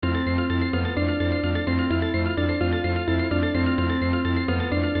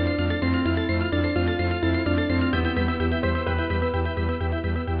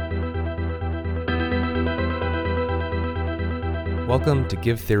Welcome to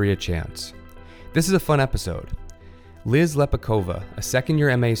Give Theory a Chance. This is a fun episode. Liz Lepakova, a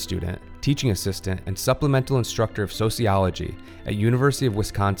second-year MA student, teaching assistant, and supplemental instructor of sociology at University of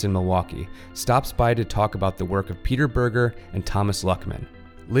Wisconsin-Milwaukee, stops by to talk about the work of Peter Berger and Thomas Luckmann.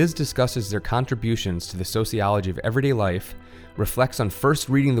 Liz discusses their contributions to the sociology of everyday life, reflects on first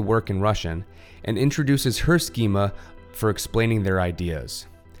reading the work in Russian, and introduces her schema for explaining their ideas.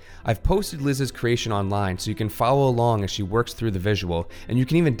 I've posted Liz's creation online so you can follow along as she works through the visual, and you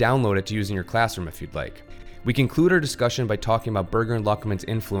can even download it to use in your classroom if you'd like. We conclude our discussion by talking about Berger and Luckmann's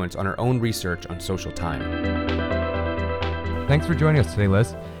influence on our own research on social time. Thanks for joining us today,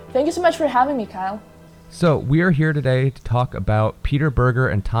 Liz. Thank you so much for having me, Kyle. So, we are here today to talk about Peter Berger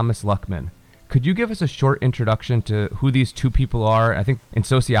and Thomas Luckmann. Could you give us a short introduction to who these two people are? I think in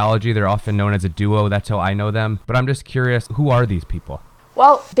sociology, they're often known as a duo. That's how I know them. But I'm just curious, who are these people?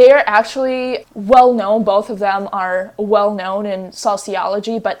 Well, they're actually well-known. Both of them are well-known in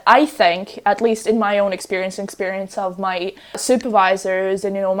sociology, but I think, at least in my own experience of my supervisors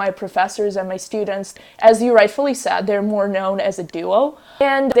and, my professors and my students, as you rightfully said, they're more known as a duo.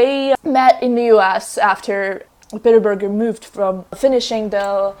 And they met in the US after Peter Berger moved from finishing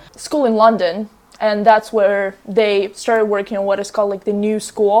the school in London, and that's where they started working on what is called the New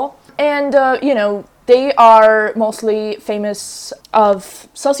School. And, they are mostly famous of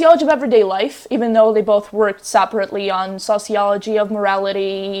sociology of everyday life, even though they both worked separately on sociology of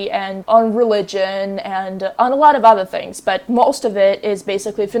morality and on religion and on a lot of other things. But most of it is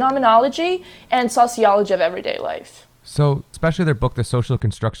basically phenomenology and sociology of everyday life. So, especially their book, The Social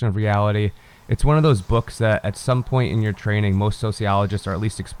Construction of Reality, it's one of those books that at some point in your training, most sociologists are at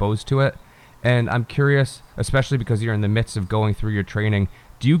least exposed to it. And I'm curious, especially because you're in the midst of going through your training,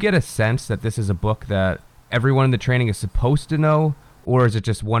 do you get a sense that this is a book that everyone in the training is supposed to know, or is it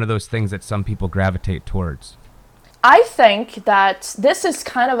just one of those things that some people gravitate towards? I think that this is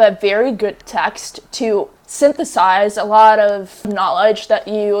kind of a very good text to synthesize a lot of knowledge that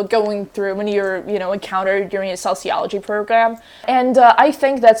you're going through when you're, encountered during a sociology program. And I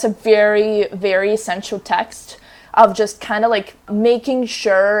think that's a very, very essential text of just kind of making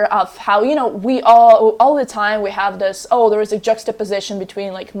sure of how, we all the time we have this, there is a juxtaposition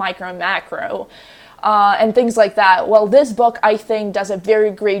between micro and macro and things like that. Well, this book, I think, does a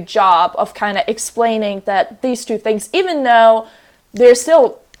very great job of kind of explaining that these two things, even though they're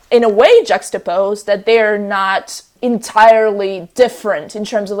still in a way juxtaposed, that they're not entirely different in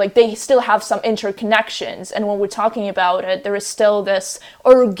terms of they still have some interconnections, and when we're talking about it, there is still this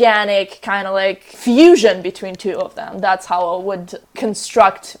organic kind of fusion between two of them. That's how I would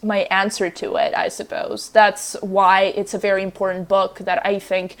construct my answer to it, I suppose. That's why it's a very important book that I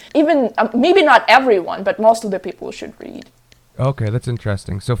think even maybe not everyone, but most of the people should read. Okay, that's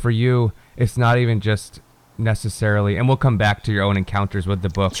interesting. So for you, it's not even just necessarily, and we'll come back to your own encounters with the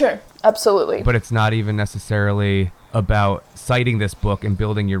book. Sure, absolutely. But it's not even necessarily about citing this book and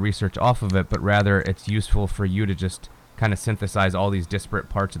building your research off of it, but rather it's useful for you to just kind of synthesize all these disparate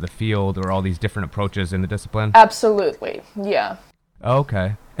parts of the field or all these different approaches in the discipline? Absolutely, yeah.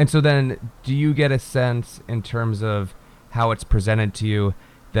 Okay. And so then do you get a sense in terms of how it's presented to you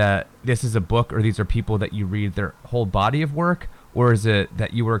that this is a book or these are people that you read their whole body of work? Or is it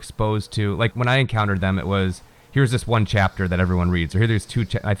that you were exposed to, when I encountered them, it was, here's this one chapter that everyone reads, or here there's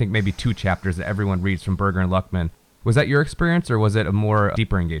I think maybe two chapters that everyone reads from Berger and Luckmann. Was that your experience, or was it a more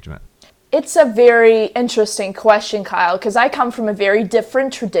deeper engagement? It's a very interesting question, Kyle, because I come from a very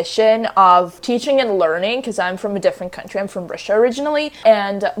different tradition of teaching and learning, because I'm from a different country. I'm from Russia originally,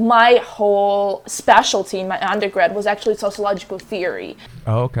 and my whole specialty in my undergrad was actually sociological theory.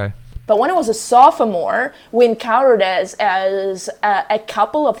 Oh, okay. But when I was a sophomore, we encountered it as a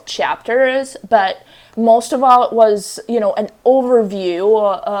couple of chapters, but most of all it was, an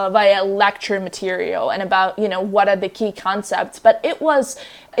overview via lecture material and about, what are the key concepts. But it was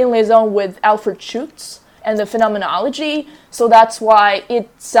in liaison with Alfred Schutz and the phenomenology, so that's why it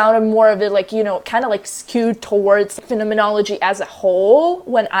sounded more of it kind of skewed towards phenomenology as a whole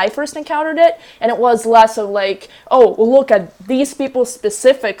when I first encountered it, and it was less of look at these people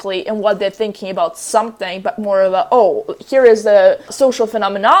specifically and what they're thinking about something, but more of here is the social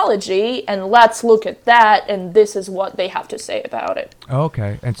phenomenology, and let's look at that, and this is what they have to say about it.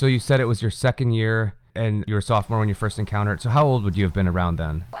 Okay, and so you said it was your second year and you were a sophomore when you first encountered it. So how old would you have been around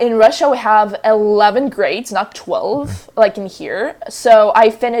then? In Russia, we have 11 grades, not 12, like in here. So I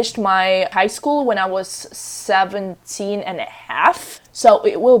finished my high school when I was 17 and a half. So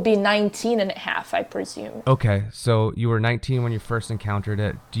it will be 19 and a half, I presume. Okay, so you were 19 when you first encountered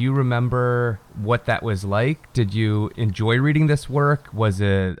it. Do you remember what that was like? Did you enjoy reading this work? Was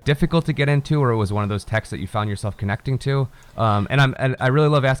it difficult to get into, or was it one of those texts that you found yourself connecting to? And I really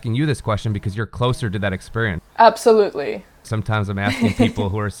love asking you this question because you're closer to that experience. Absolutely. Sometimes I'm asking people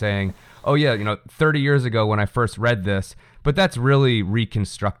who are saying, oh yeah, 30 years ago when I first read this, but that's really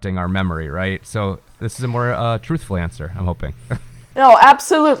reconstructing our memory, right? So this is a more truthful answer, I'm hoping. No,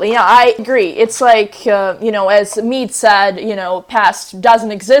 absolutely. Yeah, I agree. It's like, as Mead said, past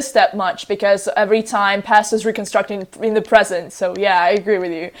doesn't exist that much because every time past is reconstructing in the present. So yeah, I agree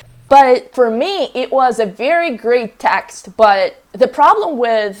with you. But for me, it was a very great text. But the problem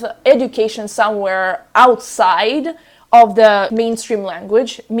with education somewhere outside of the mainstream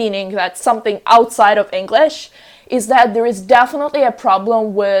language, meaning that something outside of English, is that there is definitely a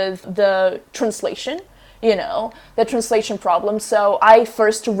problem with the translation. The translation problem. So I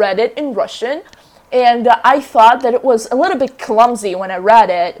first read it in Russian, and I thought that it was a little bit clumsy when I read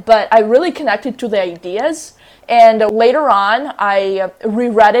it, but I really connected to the ideas. And later on, I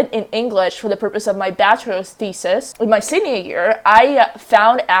reread it in English for the purpose of my bachelor's thesis. In my senior year, I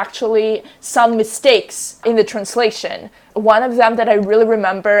found actually some mistakes in the translation. One of them that I really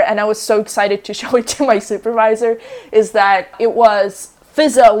remember, and I was so excited to show it to my supervisor, is that it was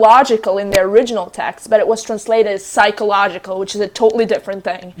physiological in the original text, but it was translated as psychological, which is a totally different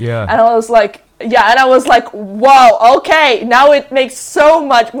thing. Yeah. And I was like, whoa, okay, now it makes so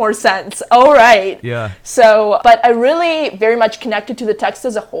much more sense. All right. Yeah. So, but I really very much connected to the text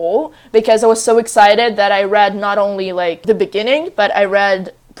as a whole because I was so excited that I read not only like the beginning, but I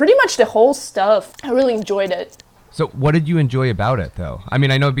read pretty much the whole stuff. I really enjoyed it. So what did you enjoy about it, though? I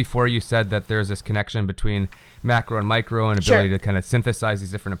mean, I know before you said that there's this connection between macro and micro and ability to kind of synthesize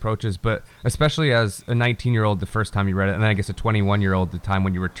these different approaches, but especially as a 19-year-old the first time you read it, and then I guess a 21-year-old the time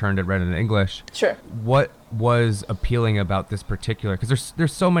when you returned and read it in English. Sure. What was appealing about this particular, because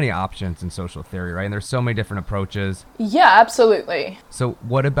there's so many options in social theory, right? And there's so many different approaches. Yeah, absolutely. So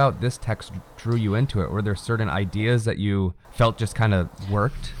what about this text drew you into it? Were there certain ideas that you felt just kind of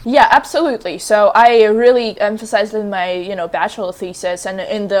worked? Yeah, absolutely. So I really emphasized in my, bachelor thesis and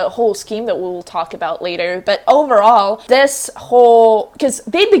in the whole scheme that we'll talk about later. But overall, this whole, because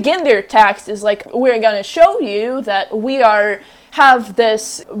they begin their text is like, we're going to show you that we have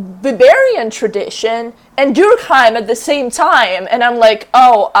this Weberian tradition and Durkheim at the same time. And I'm like,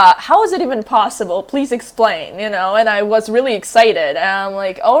 how is it even possible? Please explain, And I was really excited. And I'm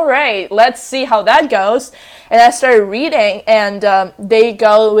like, all right, let's see how that goes. And I started reading, and they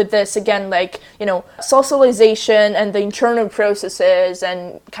go with this again, like, socialization and the internal processes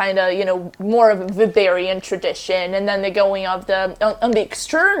and kind of, more of a Weberian tradition. And then they're going on the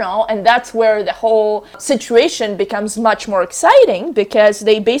external, and that's where the whole situation becomes much more exciting because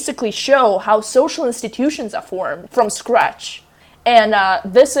they basically show how social institutions are formed from scratch. And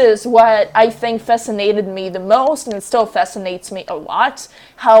this is what I think fascinated me the most, and it still fascinates me a lot.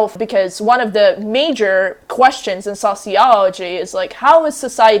 Because one of the major questions in sociology is like, how is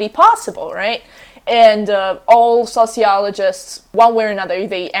society possible, right? And all sociologists, one way or another,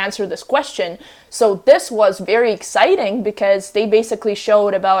 they answer this question. So this was very exciting because they basically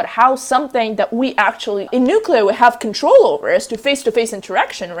showed about how something that we actually, in nuclear, we have control over is to face-to-face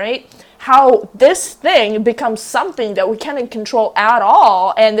interaction, right? How this thing becomes something that we can't control at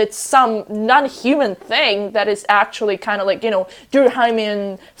all, and it's some non-human thing that is actually kind of like,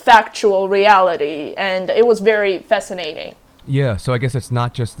 Durkheimian factual reality, and it was very fascinating. Yeah, so I guess it's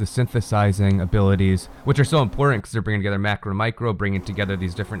not just the synthesizing abilities, which are so important because they're bringing together macro and micro, bringing together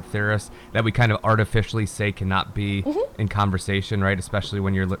these different theorists that we kind of artificially say cannot be in conversation, right? Especially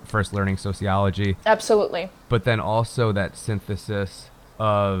when you're first learning sociology. Absolutely. But then also that synthesis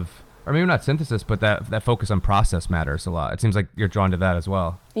of, or maybe not synthesis, but that focus on process matters a lot. It seems like you're drawn to that as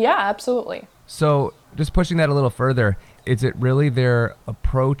well. Yeah, absolutely. So just pushing that a little further, is it really their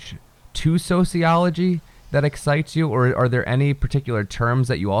approach to sociology that excites you, or are there any particular terms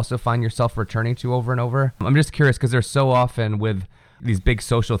that you also find yourself returning to over and over? I'm just curious because there's so often with these big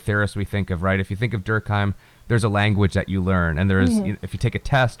social theorists we think of, right? If you think of Durkheim, there's a language that you learn, and there's if you take a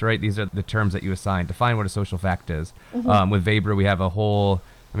test, right, these are the terms that you assign. Define what a social fact is. With Weber, we have a whole,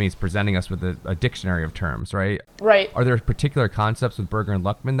 he's presenting us with a dictionary of terms, right? Right. Are there particular concepts with Berger and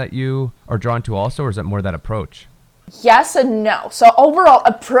Luckmann that you are drawn to also, or is it more that approach? Yes and no. So overall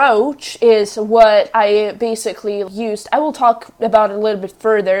approach is what I basically used. I will talk about it a little bit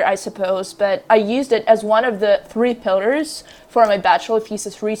further, I suppose, but I used it as one of the 3 pillars for my bachelor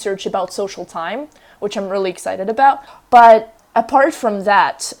thesis research about social time, which I'm really excited about. But apart from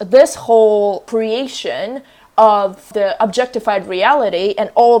that, this whole creation of the objectified reality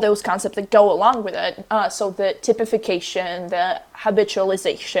and all those concepts that go along with it. So the typification, the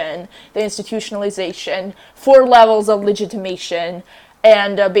habitualization, the institutionalization, 4 levels of legitimation,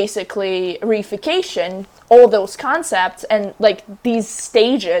 and basically reification, all those concepts and like these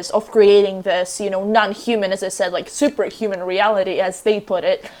stages of creating this, non-human, as I said, like superhuman reality, as they put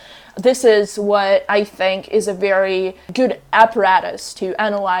it. This is what I think is a very good apparatus to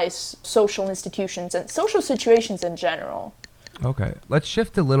analyze social institutions and social situations in general. Okay, let's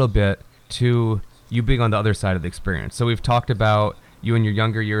shift a little bit to you being on the other side of the experience. So we've talked about you in your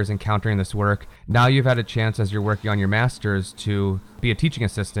younger years encountering this work. Now you've had a chance, as you're working on your master's, to be a teaching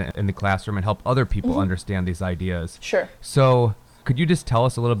assistant in the classroom and help other people understand these ideas. Sure. So could you just tell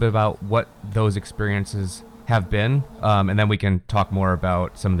us a little bit about what those experiences have been, and then we can talk more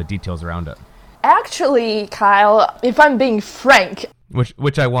about some of the details around it. Actually, Kyle, if I'm being frank,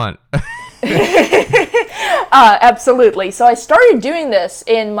 which I want. Absolutely. So I started doing this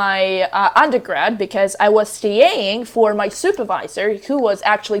in my undergrad because I was TAing for my supervisor who was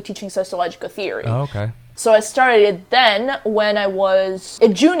actually teaching sociological theory. Oh, okay. So I started it then when I was a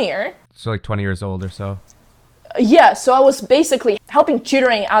junior. So like 20 years old or so? Yeah, so I was basically helping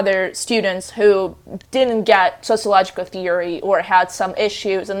tutoring other students who didn't get sociological theory or had some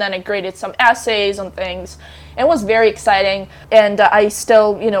issues, and then I graded some essays on things. It was very exciting, and I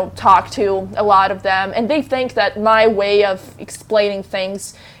still, talk to a lot of them, and they think that my way of explaining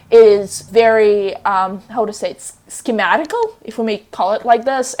things is very, it's schematical, if we may call it like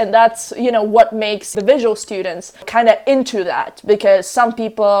this, and that's, what makes the visual students kind of into that, because some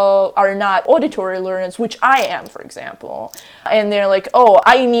people are not auditory learners, which I am, for example, and they're like, oh,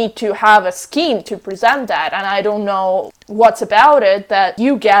 I need to have a scheme to present that, and I don't know what's about it that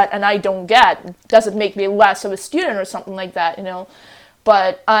you get and I don't get. Does it make me less of a student or something like that,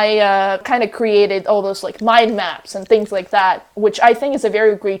 But I kind of created all those like mind maps and things like that, which I think is a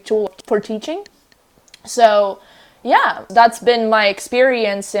very great tool for teaching. So yeah, that's been my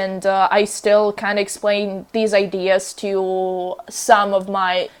experience, and I still kind of explain these ideas to some of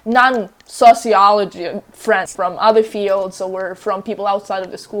my non-sociology friends from other fields or from people outside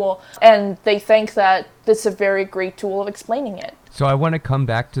of the school, and they think that this is a very great tool of explaining it. So I want to come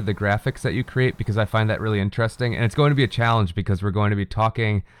back to the graphics that you create because I find that really interesting, and it's going to be a challenge because we're going to be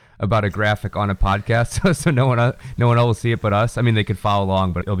talking about a graphic on a podcast, so no one else will see it but us. I mean, they could follow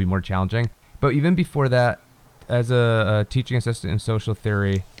along, but it'll be more challenging. But even before that, as a teaching assistant in social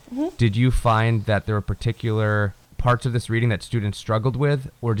theory, did you find that there were particular parts of this reading that students struggled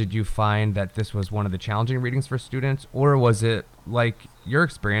with, or did you find that this was one of the challenging readings for students, or was it like your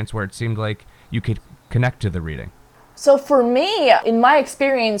experience where it seemed like you could connect to the reading? So for me, in my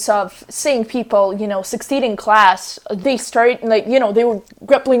experience of seeing people, succeed in class, they started they were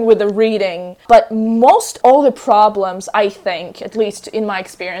grappling with the reading. But most all the problems, I think, at least in my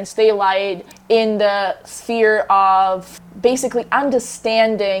experience, they lied in the sphere of basically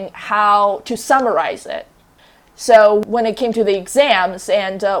understanding how to summarize it. So when it came to the exams,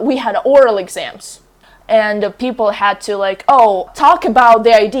 and we had oral exams, and people had to talk about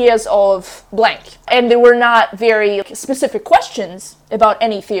the ideas of blank. And there were not very specific questions about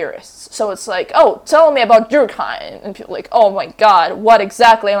any theorists. So it's like, oh, tell me about Durkheim. And people are like, oh my God, what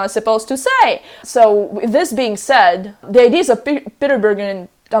exactly am I supposed to say? So with this being said, the ideas of Peter Bergen and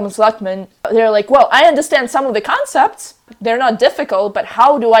Thomas Luckmann, they're like, well, I understand some of the concepts. They're not difficult, but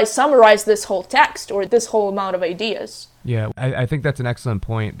how do I summarize this whole text or this whole amount of ideas? Yeah, I think that's an excellent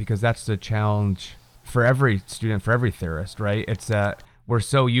point because that's the challenge for every student, for every theorist, right? It's that we're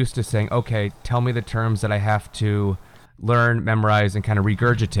so used to saying, okay, tell me the terms that I have to learn, memorize, and kind of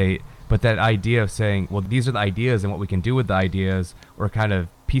regurgitate. But that idea of saying, well, these are the ideas and what we can do with the ideas, or kind of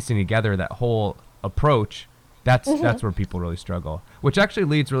piecing together that whole approach, that's where people really struggle. Which actually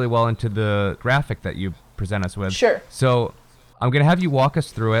leads really well into the graphic that you present us with. Sure. So I'm going to have you walk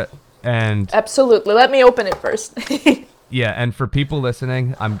us through it. And absolutely. Let me open it first. Yeah, and for people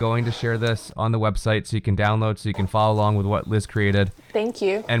listening, I'm going to share this on the website so you can download, so you can follow along with what Liz created. Thank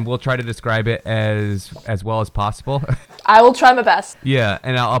you. And we'll try to describe it as well as possible. I will try my best. Yeah,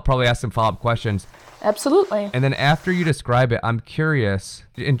 and I'll probably ask some follow-up questions. Absolutely. And then after you describe it, I'm curious,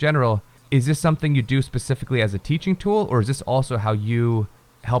 in general, is this something you do specifically as a teaching tool, or is this also how you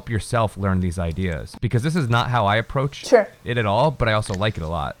help yourself learn these ideas? Because this is not how I approach it at all, but I also like it a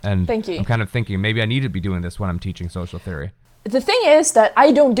lot. And thank you. I'm kind of thinking maybe I need to be doing this when I'm teaching social theory. The thing is that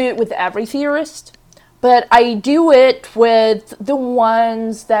I don't do it with every theorist, but I do it with the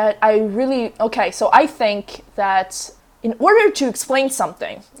ones that I really... Okay, so I think that in order to explain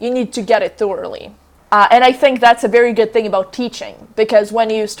something, you need to get it thoroughly. And I think that's a very good thing about teaching, because when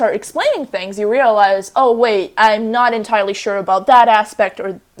you start explaining things, you realize, oh, wait, I'm not entirely sure about that aspect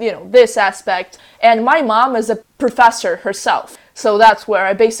or, this aspect. And my mom is a professor herself. So that's where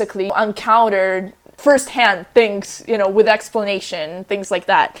I basically encountered firsthand things, with explanation, things like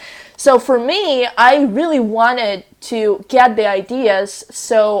that. So for me, I really wanted to get the ideas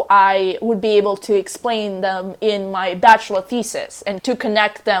so I would be able to explain them in my bachelor thesis and to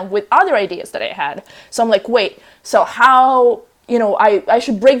connect them with other ideas that I had. So I'm like, wait, so how, I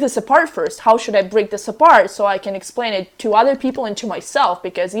should break this apart first. How should I break this apart so I can explain it to other people and to myself?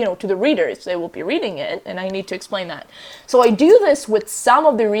 Because, to the readers, they will be reading it and I need to explain that. So I do this with some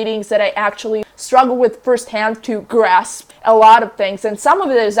of the readings that I actually struggle with firsthand to grasp a lot of things. And some of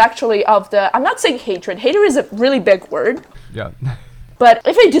it is actually I'm not saying hatred. Hatred is a really big word. Yeah. But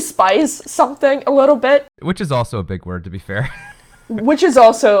if I despise something a little bit. Which is also a big word, to be fair. Which is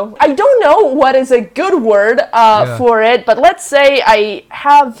also, I don't know what is a good word for it, but let's say I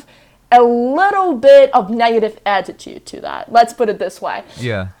have a little bit of negative attitude to that. Let's put it this way.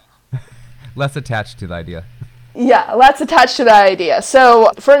 Yeah. Less attached to the idea. Yeah, less attached to the idea.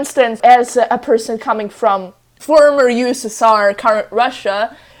 So, for instance, as a person coming from former USSR, current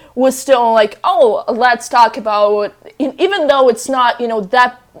Russia, was still like, oh, let's talk about, even though it's not,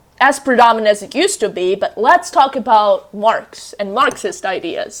 that as predominant as it used to be, but let's talk about Marx and Marxist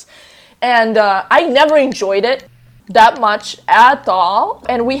ideas. And I never enjoyed it that much at all.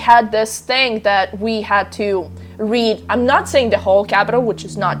 And we had this thing that we had to read, I'm not saying the whole Capital, which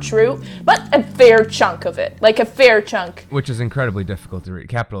is not true, but a fair chunk of it, like a fair chunk. Which is incredibly difficult to read.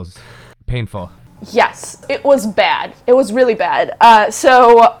 Capital's painful. Yes, it was bad. It was really bad.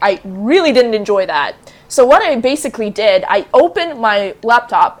 So I really didn't enjoy that. So what I basically did, I opened my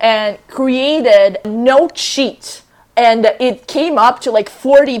laptop and created a note sheet, and it came up to like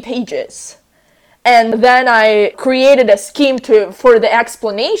 40 pages. And then I created a scheme for the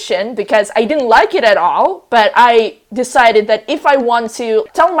explanation because I didn't like it at all, but I decided that if I want to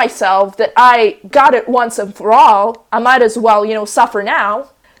tell myself that I got it once and for all, I might as well, suffer now,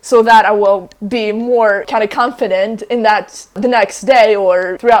 so that I will be more kind of confident in that the next day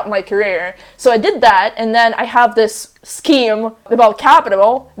or throughout my career. So I did that, and then I have this scheme about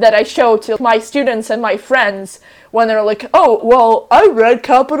Capital that I show to my students and my friends when they're like, oh, well, I read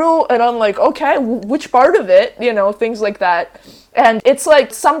Capital, and I'm like, okay, which part of it? Things like that. And it's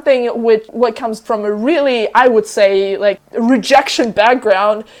like something with what comes from a really, I would say, like rejection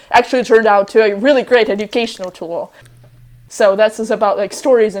background actually turned out to a really great educational tool. So that's just about like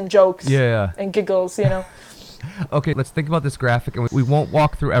stories and jokes and giggles, Okay, let's think about this graphic, and we won't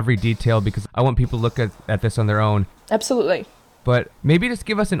walk through every detail because I want people to look at this on their own. Absolutely. But maybe just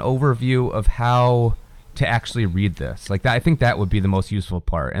give us an overview of how to actually read this. Like that, I think that would be the most useful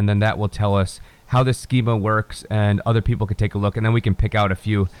part, and then that will tell us how the schema works, and other people can take a look, and then we can pick out a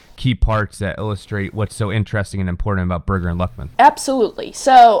few key parts that illustrate what's so interesting and important about Berger and Luckman. Absolutely.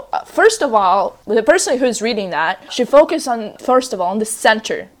 So, first of all, the person who's reading that should focus on, first of all, on the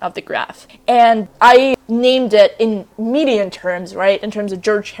center of the graph. And I named it in median terms, right? In terms of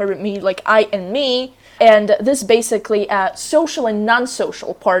George Herbert Mead, like I and me. And this is basically a social and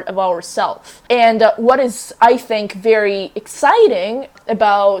non-social part of ourself. And what is, I think, very exciting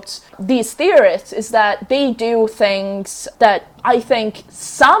about these theorists is that they do things that I think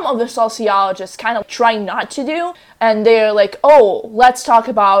some of the sociologists kind of try not to do. And they're like, oh, let's talk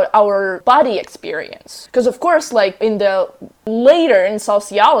about our body experience. Because of course, like later in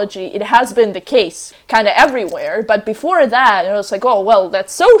sociology, it has been the case kind of everywhere. But before that, it was like, oh, well,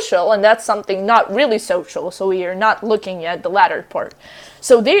 that's social, and that's something not really social. So we are not looking at the latter part.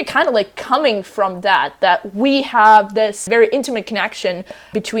 So they're kind of like coming from that we have this very intimate connection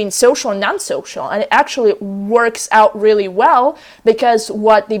between social and non-social. And it actually works out really well, because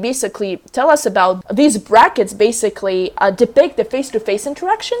what they basically tell us about these brackets basically depict the face-to-face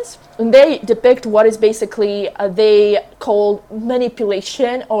interactions. And they depict what is basically they call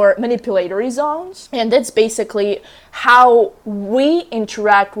manipulation or manipulatory zones. And that's basically how we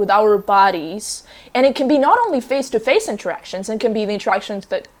interact with our bodies. And it can be not only face-to-face interactions, it can be the interactions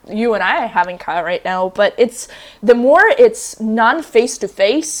that you and I are having, Kyle, right now, but the more it's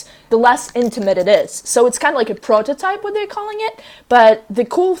non-face-to-face, the less intimate it is. So it's kind of like a prototype, what they're calling it. But the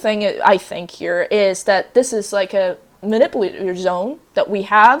cool thing, I think, here is that this is like a manipulator zone that we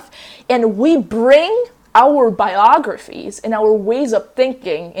have, and we bring our biographies and our ways of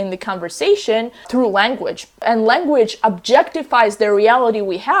thinking in the conversation through language. And language objectifies the reality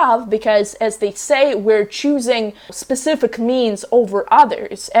we have because, as they say, we're choosing specific means over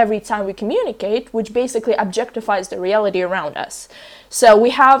others every time we communicate, which basically objectifies the reality around us. So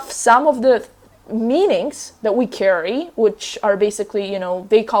we have some of the meanings that we carry, which are basically,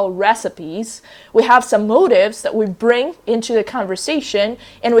 they call recipes. We have some motives that we bring into the conversation,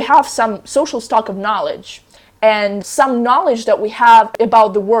 and we have some social stock of knowledge. And some knowledge that we have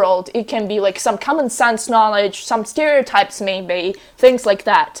about the world. It can be like some common sense knowledge, some stereotypes maybe, things like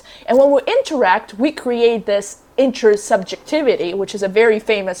that. And when we interact, we create this intersubjectivity, which is a very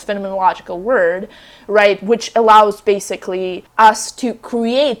famous phenomenological word, right, which allows basically us to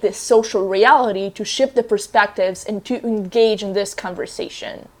create this social reality, to shift the perspectives, and to engage in this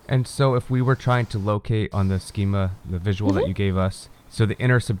conversation. And so if we were trying to locate on the schema, the visual that you gave us, so the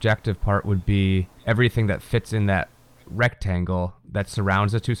intersubjective part would be everything that fits in that rectangle that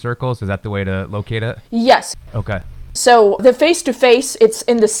surrounds the two circles. Is that the way to locate it? Yes. Okay. So the face-to-face, it's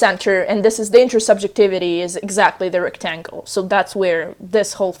in the center, and this is the intersubjectivity is exactly the rectangle. So that's where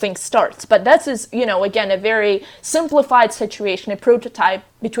this whole thing starts. But that is, again, a very simplified situation, a prototype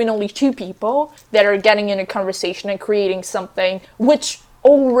between only two people that are getting in a conversation and creating something which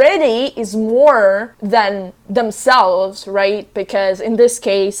already is more than themselves, right? Because in this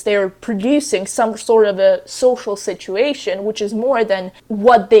case, they're producing some sort of a social situation, which is more than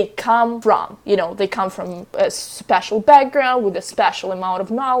what they come from. They come from a special background with a special amount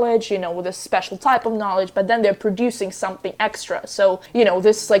of knowledge, with a special type of knowledge, but then they're producing something extra. So,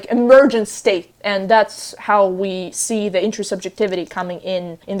 this like emergent state, and that's how we see the intersubjectivity coming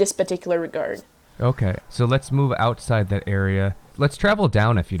in this particular regard. Okay, so let's move outside that area. Let's travel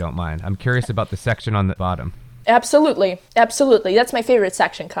down if you don't mind. I'm curious about the section on the bottom. Absolutely. That's my favorite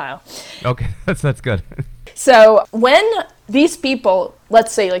section, Kyle. Okay, that's good. So when these people,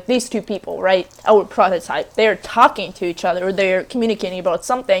 let's say like these two people, right, our prototype, they're talking to each other, or they're communicating about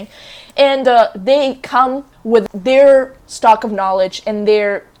something, and they come with their stock of knowledge and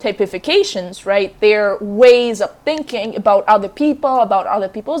their typifications, right, their ways of thinking about other people, about other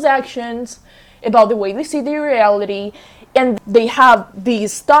people's actions, about the way they see their reality, and they have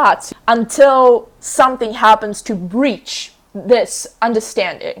these thoughts until something happens to breach this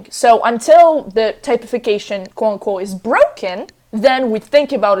understanding. So until the typification, quote unquote, is broken, then we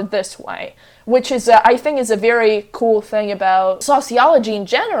think about it this way, which is, I think, is a very cool thing about sociology in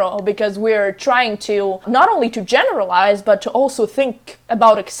general, because we're trying to not only to generalize, but to also think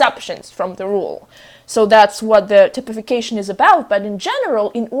about exceptions from the rule. So that's what the typification is about. But in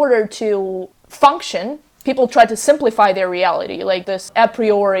general, in order to function, people try to simplify their reality, like this a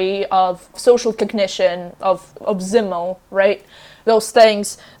priori of social cognition, of Simmel, right? Those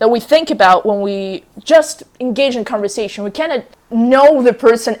things that we think about when we just engage in conversation. We cannot know the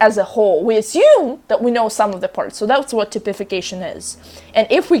person as a whole. We assume that we know some of the parts. So that's what typification is. And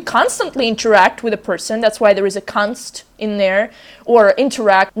if we constantly interact with a person, that's why there is a const in there, or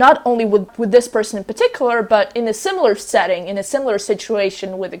interact not only with this person in particular, but in a similar setting, in a similar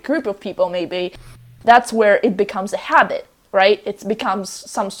situation with a group of people maybe, that's where it becomes a habit, right? It becomes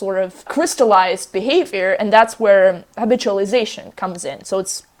some sort of crystallized behavior, and that's where habitualization comes in. So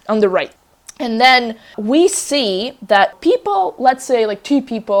it's on the right. And then we see that people, let's say like two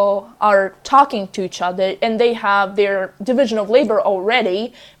people are talking to each other and they have their division of labor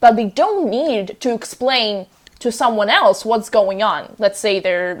already, but they don't need to explain to someone else what's going on. Let's say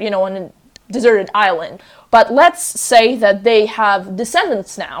they're, on a deserted island. But let's say that they have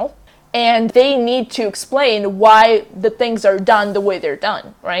descendants now, and they need to explain why the things are done the way they're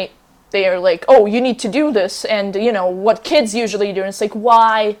done, right? They are like, oh, you need to do this, and what kids usually do, and it's like,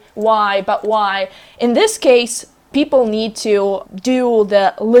 why, but why? In this case, people need to do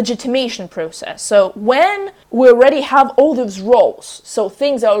the legitimation process. So when we already have all those roles, so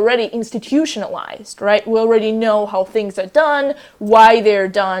things are already institutionalized, right? We already know how things are done, why they're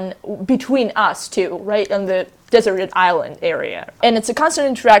done between us two, right? On the deserted island area. And it's a constant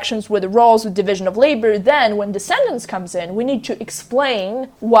interactions with the roles, with division of labor. Then when descendants comes in, we need to explain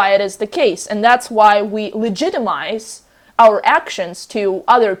why it is the case. And that's why we legitimize our actions to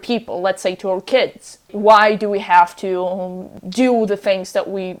other people, let's say to our kids. Why do we have to do the things that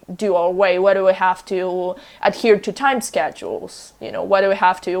we do our way? Why do we have to adhere to time schedules? Why do we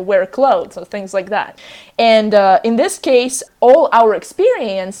have to wear clothes or things like that? And in this case, all our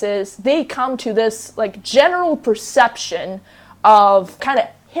experiences, they come to this like general perception of kind of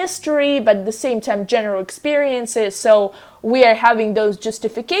history, but at the same time general experiences. So we are having those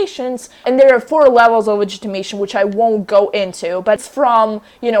justifications, and there are 4 levels of legitimation, which I won't go into, but it's from,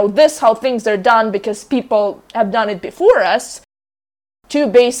 this how things are done because people have done it before us, to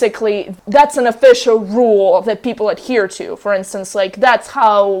basically, that's an official rule that people adhere to. For instance, like that's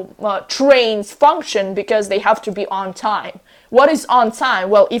how trains function because they have to be on time. What is on time?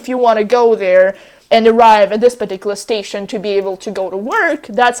 Well, if you want to go there and arrive at this particular station to be able to go to work,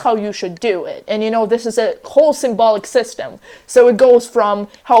 that's how you should do it. And this is a whole symbolic system. So it goes from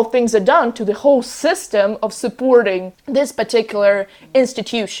how things are done to the whole system of supporting this particular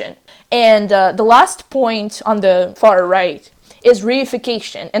institution. And the last point on the far right is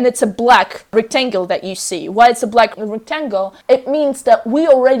reification, and it's a black rectangle that you see. Why it's a black rectangle? It means that we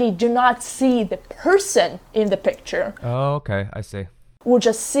already do not see the person in the picture. Oh, okay, I see. We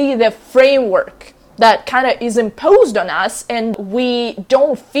just see the framework that kind of is imposed on us, and we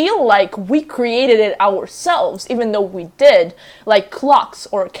don't feel like we created it ourselves, even though we did, like clocks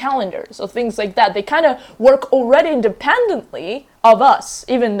or calendars or things like that. They kind of work already independently of us,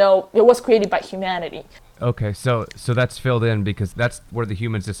 even though it was created by humanity. Okay, so that's filled in because that's where the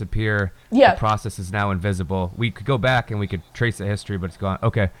humans disappear. Yeah. The process is now invisible. We could go back and we could trace the history, but it's gone.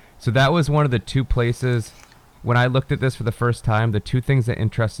 Okay, so that was one of the two places when I looked at this for the first time, the two things that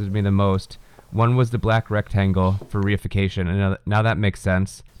interested me the most. One was the black rectangle for reification, and now that makes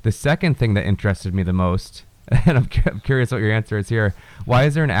sense. The second thing that interested me the most, and I'm curious what your answer is here, why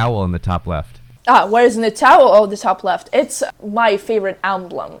is there an owl in the top left? Whereas in the towel, the top left, it's my favorite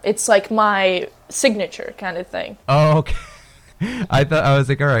emblem. It's like my signature kind of thing. Oh, okay. I was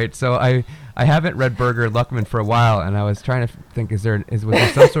like, all right. So I haven't read Berger Luckman for a while, and I was trying to think, was there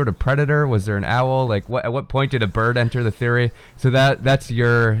some sort of predator? Was there an owl? Like, at what point did a bird enter the theory? So that's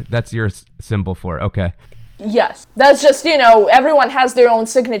your symbol for it. Okay. Yes, that's just, everyone has their own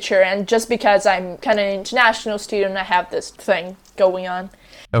signature, and just because I'm kind of an international student, I have this thing going on.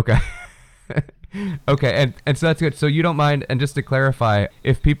 Okay. Okay, and so that's good. So you don't mind, and just to clarify,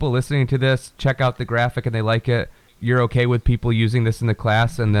 if people listening to this check out the graphic and they like it, you're okay with people using this in the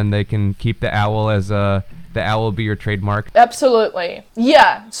class, and then they can keep the owl as the owl will be your trademark? Absolutely.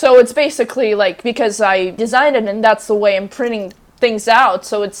 Yeah, so it's basically like, because I designed it and that's the way I'm printing things out,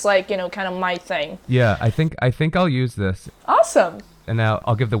 so it's like, kind of my thing. Yeah, I think I'll use this. Awesome. And now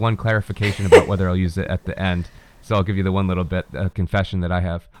I'll give the one clarification about whether I'll use it at the end. So I'll give you the one little bit confession that I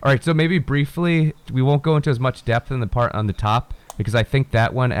have. All right, so maybe briefly, we won't go into as much depth in the part on the top, because I think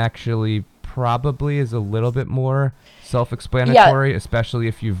that one actually probably is a little bit more self-explanatory, especially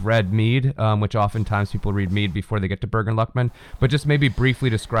if you've read Mead, which oftentimes people read Mead before they get to Berger and Luckman. But just maybe briefly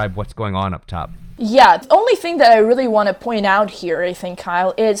describe what's going on up top. Yeah, the only thing that I really want to point out here, I think,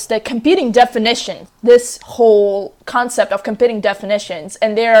 Kyle, is the competing definition. This whole concept of competing definitions,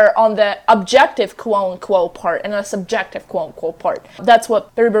 and they're on the objective quote-unquote part and the subjective quote-unquote part. That's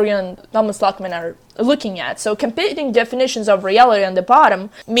what Berger and Thomas Luckman are looking at. So competing definitions of reality on the bottom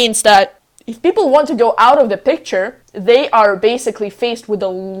means that if people want to go out of the picture, they are basically faced with a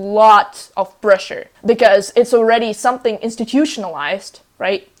lot of pressure because it's already something institutionalized,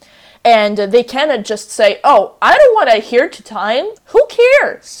 right? And they cannot just say, oh, I don't want to adhere to time. Who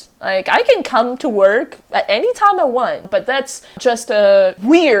cares? Like, I can come to work at any time I want. But that's just a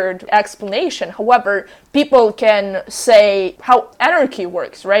weird explanation. However, people can say how anarchy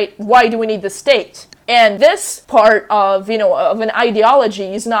works, right? Why do we need the state? And this part of, of an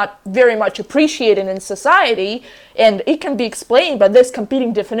ideology is not very much appreciated in society, and it can be explained by this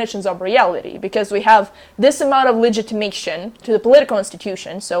competing definitions of reality, because we have this amount of legitimation to the political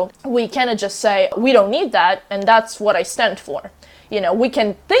institution, so we cannot just say, we don't need that, and that's what I stand for. We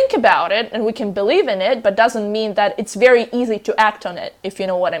can think about it and we can believe in it, but doesn't mean that it's very easy to act on it, if you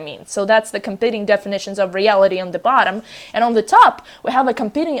know what I mean. So that's the competing definitions of reality on the bottom. And on the top, we have a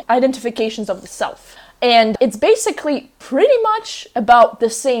competing identifications of the self. And it's basically pretty much about the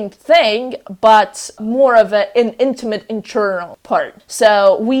same thing, but more of an intimate internal part.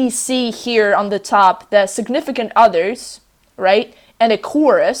 So we see here on the top the significant others, right? And a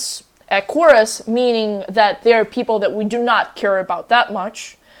chorus. A chorus meaning that there are people that we do not care about that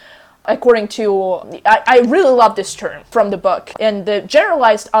much. According to, I really love this term from the book. And the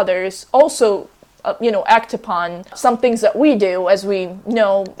generalized others also act upon some things that we do, as we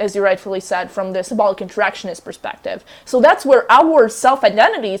know, as you rightfully said, from the symbolic interactionist perspective. So that's where our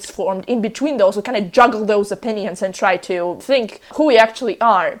self-identity is formed in between those. We kind of juggle those opinions and try to think who we actually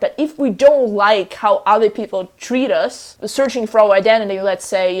are. But if we don't like how other people treat us, searching for our identity, let's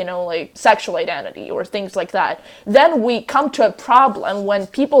say, like sexual identity or things like that, then we come to a problem when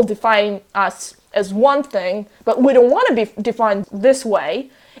people define us as one thing, but we don't want to be defined this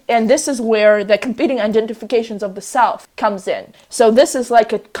way. And this is where the competing identifications of the self comes in. So this is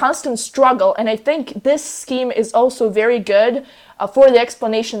like a constant struggle. And I think this scheme is also very good for the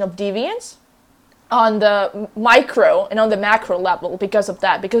explanation of deviance on the micro and on the macro level because of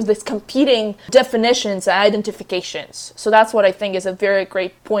that, because there's competing definitions and identifications. So that's what I think is a very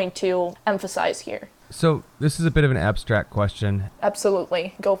great point to emphasize here. So this is a bit of an abstract question.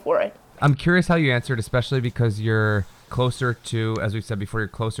 Absolutely. Go for it. I'm curious how you answered, especially because you're closer to, as we said before, you're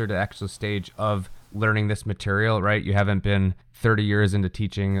closer to the actual stage of learning this material, right? You haven't been 30 years into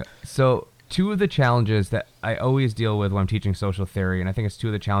teaching. So two of the challenges that I always deal with when I'm teaching social theory, and I think it's two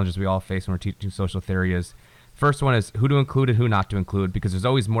of the challenges we all face when we're teaching social theory, is first one is who to include and who not to include, because there's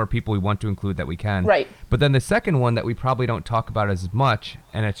always more people we want to include that we can. Right. But then the second one that we probably don't talk about as much,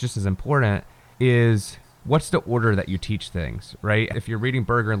 and it's just as important, is what's the order that you teach things, right? If you're reading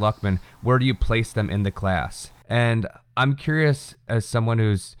Berger and Luckman, where do you place them in the class? And I'm curious, as someone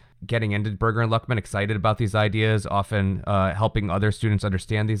who's getting into Berger and Luckman, excited about these ideas, often helping other students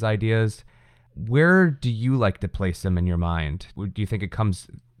understand these ideas, where do you like to place them in your mind? Do you think it comes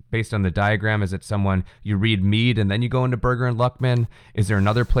based on the diagram? Is it someone you read Mead and then you go into Berger and Luckman? Is there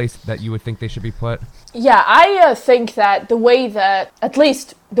another place that you would think they should be put? Yeah, I think that the way that, at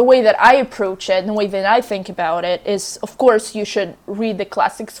least the way that I approach it and the way that I think about it is, of course, you should read the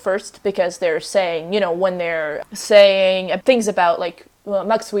classics first, because they're saying, when they're saying things about like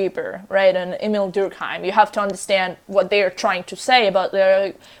Max Weber, right, and Emil Durkheim, you have to understand what they are trying to say about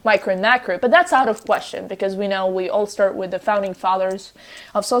the micro and macro. But that's out of question, because we know we all start with the founding fathers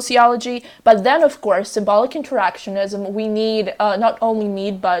of sociology. But then, of course, symbolic interactionism, we need not only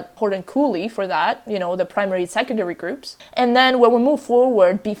Mead, but Hort and Cooley for that, the primary and secondary groups. And then when we move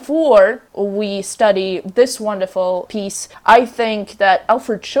forward, before we study this wonderful piece, I think that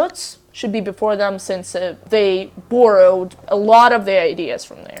Alfred Schutz should be before them, since they borrowed a lot of the ideas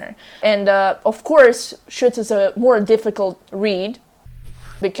from there. And of course, Schutz is a more difficult read,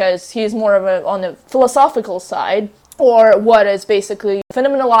 because he's more of on the philosophical side, or what is basically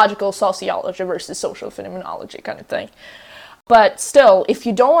phenomenological sociology versus social phenomenology kind of thing. But still, if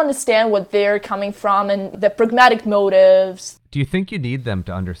you don't understand what they're coming from and the pragmatic motives... Do you think you need them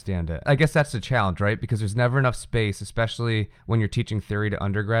to understand it? I guess that's the challenge, right? Because there's never enough space, especially when you're teaching theory to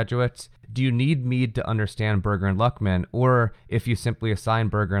undergraduates. Do you need Mead to understand Berger and Luckman? Or if you simply assign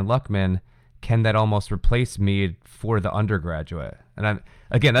Berger and Luckman, can that almost replace Mead for the undergraduate? And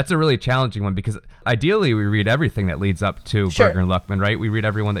again, that's a really challenging one, because ideally we read everything that leads up to Sure. Berger and Luckman, right? We read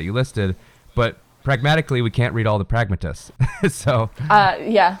everyone that you listed, but pragmatically, we can't read all the pragmatists. So,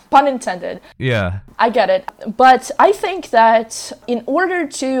 yeah, pun intended. yeah. I get it. But I think that in order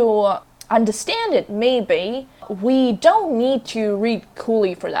to understand it, maybe, we don't need to read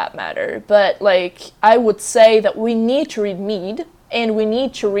Cooley for that matter. But, I would say that we need to read Mead, and we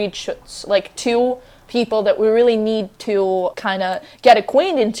need to read Schutz. Two people that we really need to kind of get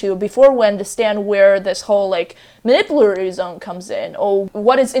acquainted to before we understand where this whole manipulatory zone comes in, or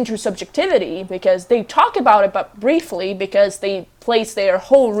what is intersubjectivity, because they talk about it but briefly, because they place their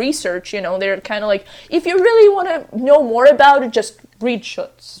whole research, they're kind of if you really want to know more about it, just read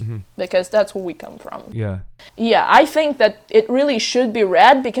Schutz, because that's where we come from. Yeah, I think that it really should be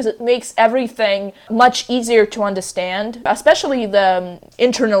read, because it makes everything much easier to understand, especially the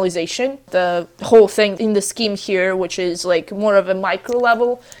internalization, the whole thing in the scheme here, which is more of a micro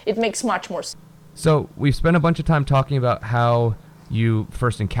level. It makes much more sense. So we've spent a bunch of time talking about how you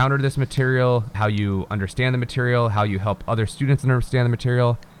first encountered this material, how you understand the material, how you help other students understand the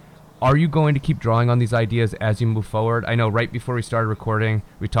material. Are you going to keep drawing on these ideas as you move forward? I know right before we started recording,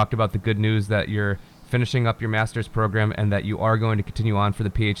 we talked about the good news that you're finishing up your master's program and that you are going to continue on for the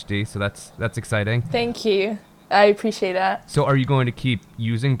PhD. So that's exciting. Thank you. I appreciate that. So are you going to keep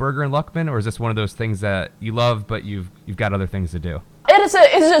using Berger and Luckman, or is this one of those things that you love, but you've got other things to do?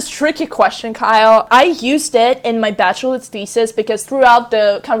 It's a tricky question, Kyle. I used it in my bachelor's thesis, because throughout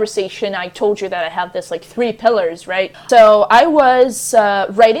the conversation, I told you that I have this 3 pillars, right? So I was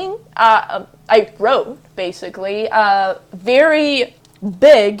writing, I wrote basically a very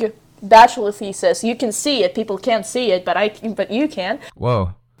big bachelor thesis. You can see it. People can't see it, but you can.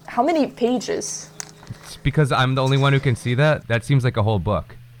 Whoa. How many pages? It's because I'm the only one who can see that? That seems like a whole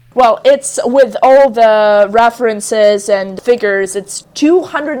book. Well, it's with all the references and figures, it's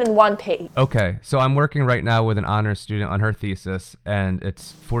 201 pages. Okay, so I'm working right now with an honors student on her thesis, and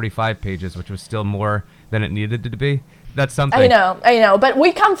it's 45 pages, which was still more than it needed to be. That's something. I know, but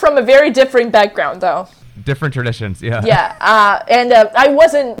we come from a very different background, though. Different traditions, yeah. Yeah, and I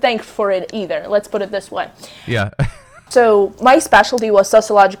wasn't thanked for it either, let's put it this way. Yeah. So my specialty was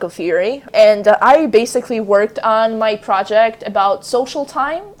sociological theory, and I basically worked on my project about social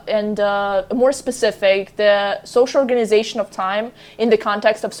time, and more specific, the social organization of time in the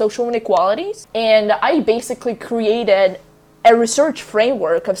context of social inequalities. And I basically created a research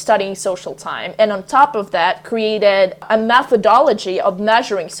framework of studying social time, and on top of that created a methodology of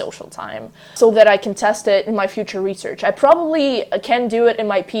measuring social time so that I can test it in my future research. I probably can do it in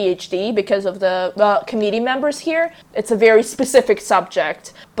my PhD because of the committee members here. It's a very specific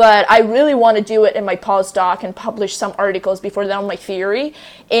subject, but I really want to do it in my postdoc and publish some articles before that on my theory.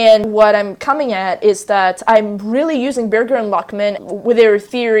 And what I'm coming at is that I'm really using Berger and Luckman with their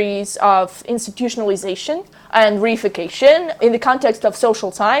theories of institutionalization and reification in the context of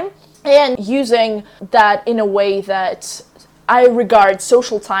social time, and using that in a way that I regard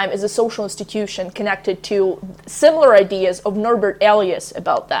social time as a social institution connected to similar ideas of Norbert Elias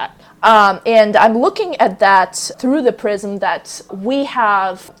about that. And I'm looking at that through the prism that we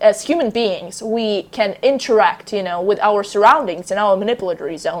have, as human beings, we can interact, with our surroundings in our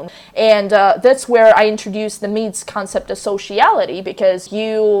manipulatory zone. And that's where I introduced the Mead's concept of sociality, because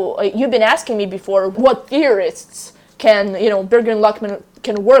you've been asking me before what theorists can, Berger and Luckman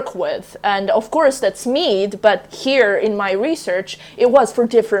can work with. And of course that's Mead, but here in my research, it was for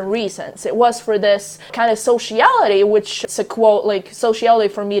different reasons. It was for this kind of sociality, which is a quote, like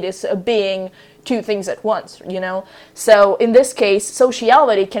sociality for Mead is being two things at once, So in this case,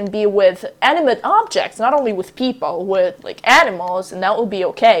 sociality can be with animate objects, not only with people, with like animals, and that will be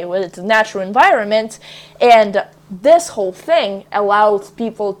okay with the natural environment. And this whole thing allows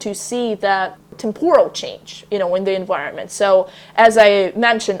people to see that temporal change, in the environment. So as I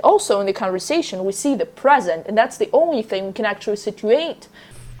mentioned also in the conversation, we see the present, and that's the only thing we can actually situate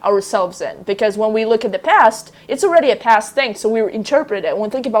ourselves in, because when we look at the past, it's already a past thing, so we interpret it. When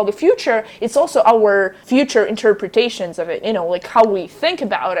we think about the future, it's also our future interpretations of it, like how we think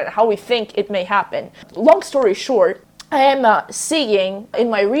about it, how we think it may happen. Long story short, I am seeing in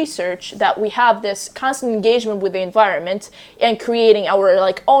my research that we have this constant engagement with the environment and creating our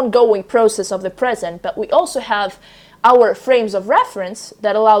ongoing process of the present, but we also have our frames of reference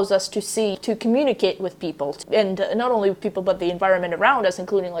that allows us to communicate with people, and not only with people but the environment around us,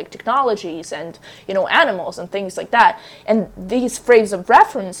 including technologies and animals and things like that. And these frames of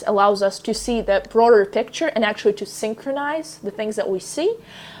reference allows us to see the broader picture and actually to synchronize the things that we see.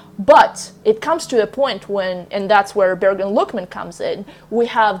 But it comes to a point when, and that's where Berger and Luckman comes in, we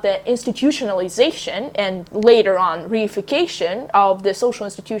have the institutionalization and later on reification of the social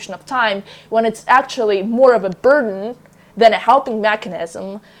institution of time, when it's actually more of a burden than a helping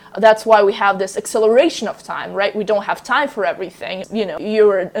mechanism. That's why we have this acceleration of time, right? We don't have time for everything. You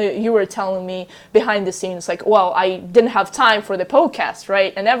were telling me behind the scenes, well, I didn't have time for the podcast,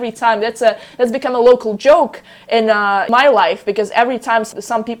 right? And every time that's become a local joke in my life, because every time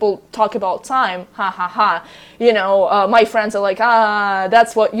some people talk about time, my friends are like,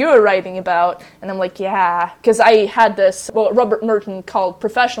 that's what you're writing about, and I'm like, yeah, because I had this what Robert Merton called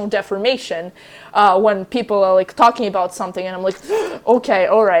professional deformation, when people are talking about something, and I'm like, okay,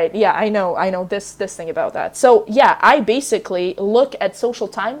 all right. Yeah, I know this thing about that. So yeah, I basically look at social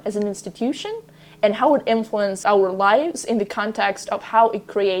time as an institution and how it influences our lives in the context of how it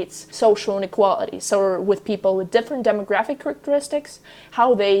creates social inequality. So with people with different demographic characteristics,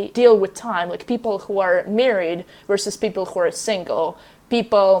 how they deal with time, like people who are married versus people who are single,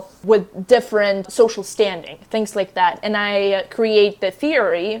 people with different social standing, things like that. And I create the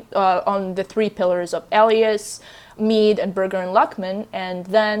theory on the three pillars of Elias, Mead, and Berger and Luckman, and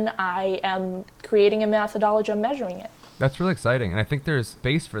then I am creating a methodology of measuring it. That's really exciting, and I think there's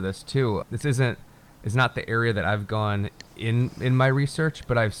space for this too. This is not the area that I've gone in my research,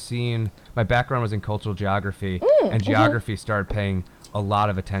 but I've seen, my background was in cultural geography, and geography started paying a lot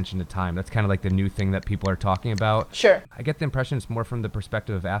of attention to time. That's kind of like the new thing that people are talking about. Sure. I get the impression it's more from the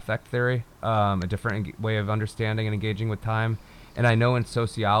perspective of affect theory, a different way of understanding and engaging with time. And I know in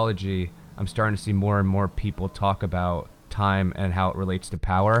sociology, I'm starting to see more and more people talk about time and how it relates to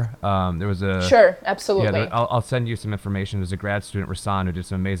power. There was a... Sure, absolutely. Yeah, I'll send you some information. There's a grad student, Rasan, who did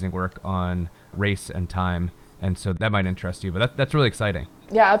some amazing work on race and time. And so that might interest you, but that's really exciting.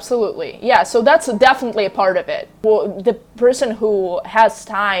 Yeah, absolutely. Yeah, so that's definitely a part of it. Well, the person who has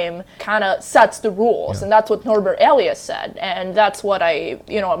time kind of sets the rules, and that's what Norbert Elias said. And that's what I'm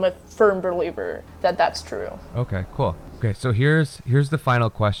a firm believer that that's true. Okay, cool. Okay, so here's the final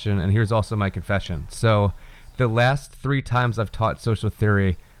question, and here's also my confession. So the last 3 times I've taught social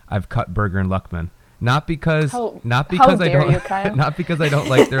theory, I've cut Berger and Luckman. Not because I don't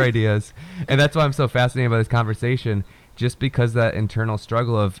like their ideas, and that's why I'm so fascinated by this conversation, just because that internal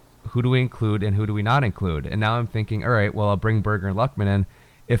struggle of who do we include and who do we not include. And now I'm thinking, all right, well, I'll bring Berger and Luckman in.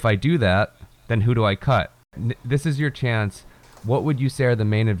 If I do that, then who do I cut? This is your chance. What would you say are the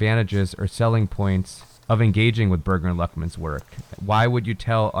main advantages or selling points of engaging with Berger and Luckman's work? Why would you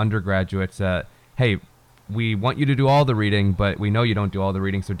tell undergraduates that, hey, we want you to do all the reading, but we know you don't do all the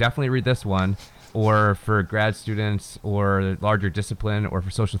reading, so definitely read this one. Or for grad students or larger discipline or for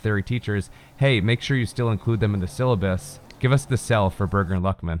social theory teachers, hey, make sure you still include them in the syllabus. Give us the sell for Berger and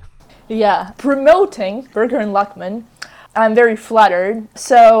Luckman. Yeah, promoting Berger and Luckman, I'm very flattered.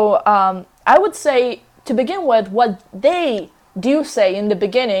 So I would say, to begin with, what they do say in the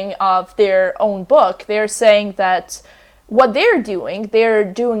beginning of their own book, they're saying that what they're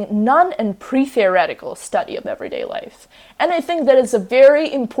doing non and pre-theoretical study of everyday life. And I think that is a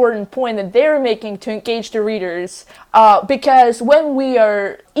very important point that they're making to engage the readers, because when we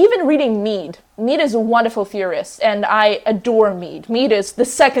are even reading Mead is a wonderful theorist, and I adore Mead. Mead is the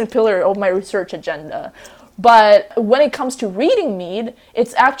second pillar of my research agenda. But when it comes to reading Mead,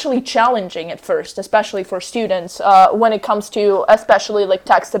 it's actually challenging at first, especially for students, when it comes to especially like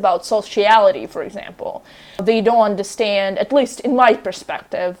texts about sociality, for example. They don't understand, at least in my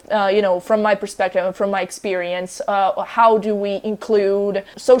perspective, from my perspective and from my experience, how do we include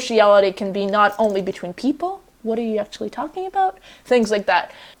sociality can be not only between people, what are you actually talking about? Things like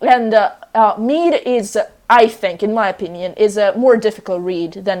that. And Mead is, I think, in my opinion, is a more difficult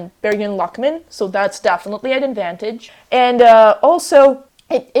read than Berger and Luckman, so that's definitely an advantage. And also,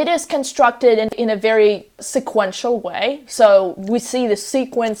 it is constructed in a very sequential way, so we see the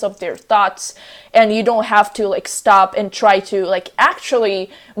sequence of their thoughts, and you don't have to stop and try to actually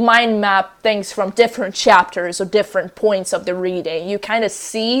mind map things from different chapters or different points of the reading. You kind of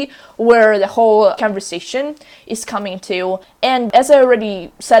see where the whole conversation is coming to. And as I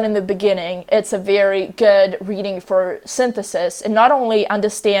already said in the beginning, it's a very good reading for synthesis, and not only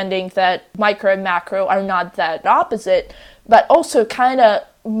understanding that micro and macro are not that opposite, but also kind of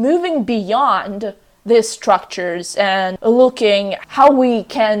moving beyond these structures and looking how we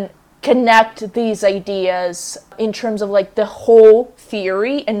can connect these ideas in terms of the whole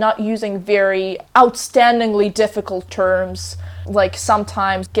theory, and not using very outstandingly difficult terms like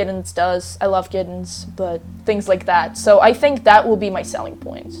sometimes Giddens does. I love Giddens, but things like that. So I think that will be my selling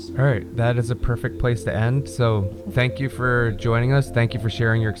points. All right, that is a perfect place to end. So thank you for joining us. Thank you for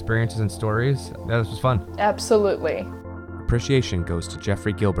sharing your experiences and stories. This was fun. Absolutely. Appreciation goes to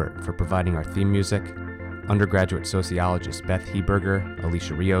Jeffrey Gilbert for providing our theme music, undergraduate sociologists Beth Heberger,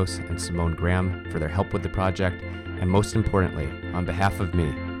 Alicia Rios, and Simone Graham for their help with the project, and most importantly, on behalf of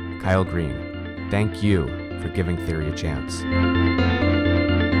me, Kyle Green, thank you for giving theory a chance.